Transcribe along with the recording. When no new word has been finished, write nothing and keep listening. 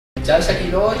चल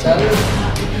शकीलो चल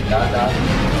दादा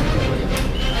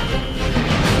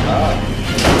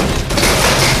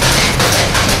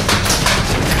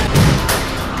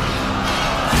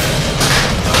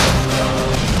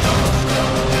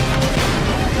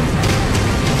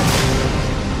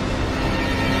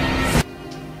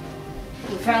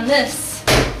We found this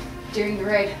during the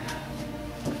raid.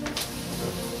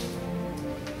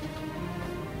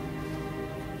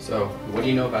 So, what do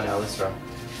you know about Al-Isra?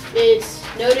 It's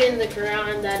noted in the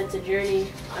Quran that it's a journey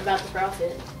about the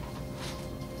Prophet.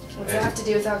 What's that have to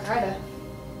do with Al-Qaeda?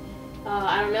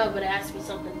 I don't know, but it has to be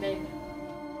something big.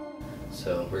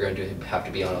 So, we're going to have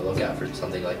to be on a lookout for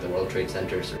something like the World Trade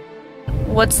Centers.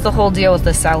 What's the whole deal with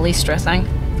this Al-Isra thing?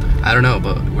 I don't know,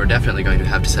 but we're definitely going to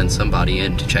have to send somebody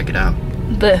in to check it out.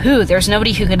 But who? There's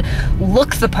nobody who could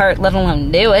look the part, let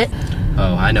alone do it.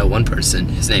 Oh, I know one person.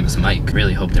 His name is Mike.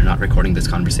 Really hope they're not recording this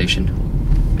conversation.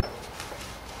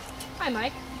 Hi,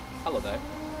 Mike. Hello there.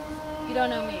 You don't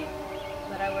know me,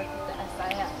 but I work with the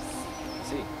SIS. I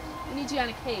see. We need you on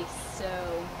a case, so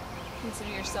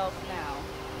consider yourself now,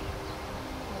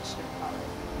 what should I call it,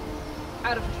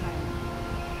 out of retirement.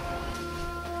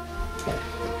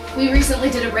 We recently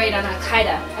did a raid on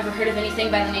Al-Qaeda. Ever heard of anything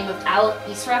by the name of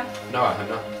Al-Isra? No, I have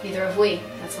not. Neither have we.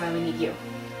 That's why we need you.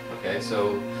 Okay,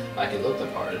 so I can look the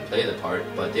part and play the part,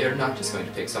 but they're not just going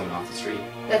to pick someone off the street.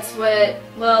 That's what,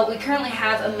 well, we currently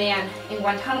have a man in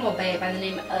Guantanamo Bay by the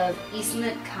name of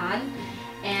Ismet Khan,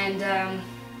 and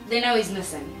they know he's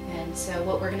missing. And so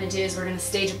what we're going to do is we're going to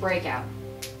stage a breakout.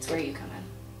 That's where you come in.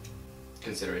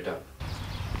 Consider it done.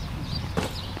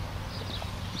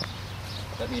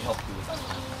 Let me help you with that.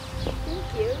 Thank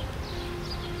you.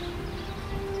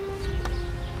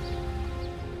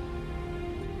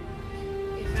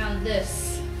 We found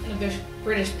this in a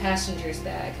British passenger's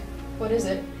bag. What is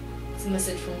it? It's a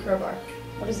message from Crowbar.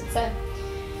 What does it say?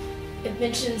 It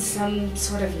mentions some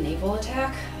sort of naval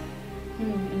attack. A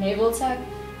naval attack?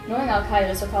 Knowing Al-Qaeda,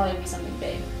 this will probably be something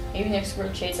big. Maybe next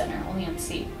World Trade Center, only on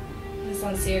sea. This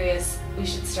sounds serious. We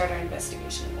should start our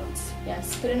investigation at once.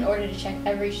 Yes, put in order to check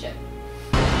every ship.